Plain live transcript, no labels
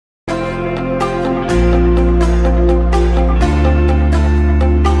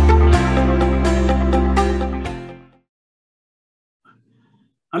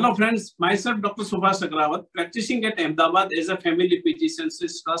Hello friends, myself Dr. Subhash Agravat, practicing at Ahmedabad as a family physician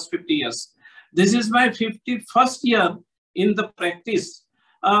since last 50 years. This is my 51st year in the practice.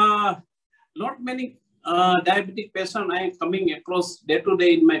 Not many diabetic patients I am coming across day to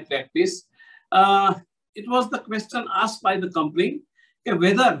day in my practice. It was the question asked by the company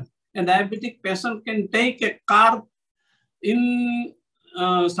whether a diabetic patient can take a carb in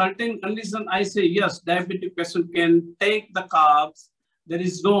certain condition. I say yes, diabetic patient can take the carbs. There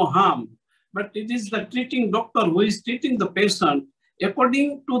is no harm, but it is the treating doctor who is treating the patient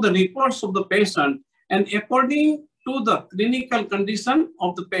according to the reports of the patient and according to the clinical condition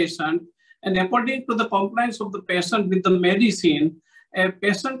of the patient and according to the compliance of the patient with the medicine. A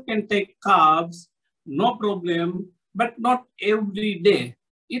patient can take carbs, no problem, but not every day.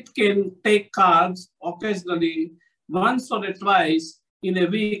 It can take carbs occasionally, once or twice in a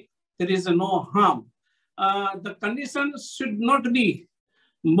week. There is no harm. The condition should not be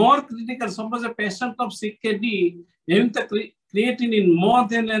more critical. Suppose a patient of CKD having the creatinine more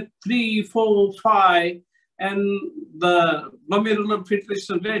than 3, 4, 5, and the glomerular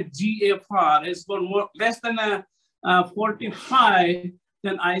filtration rate GFR has gone less than 45,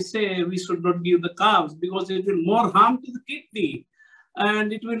 then I say we should not give the carbs because it will more harm to the kidney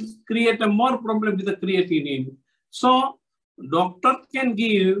and it will create a more problem with the creatinine. So doctor can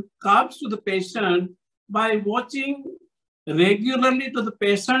give carbs to the patient by watching regularly to the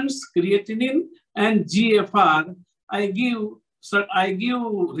patient's creatinine and GFR. I give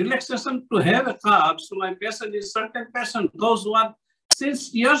relaxation to have a carbs to my patient. Is certain patient, those who are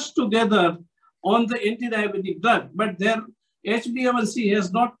since years together on the anti-diabetic drug, but their HbA1c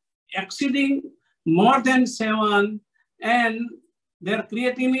has not exceeding more than 7 and their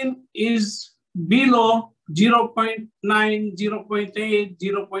creatinine is below 0.9, 0.8,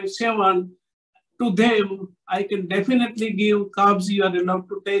 0.7. To them, I can definitely give carbs. You are allowed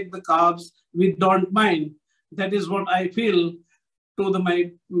to take the carbs. We don't mind. That is what I feel to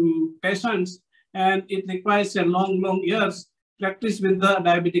my patients. And it requires a long years practice with the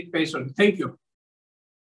diabetic patient. Thank you.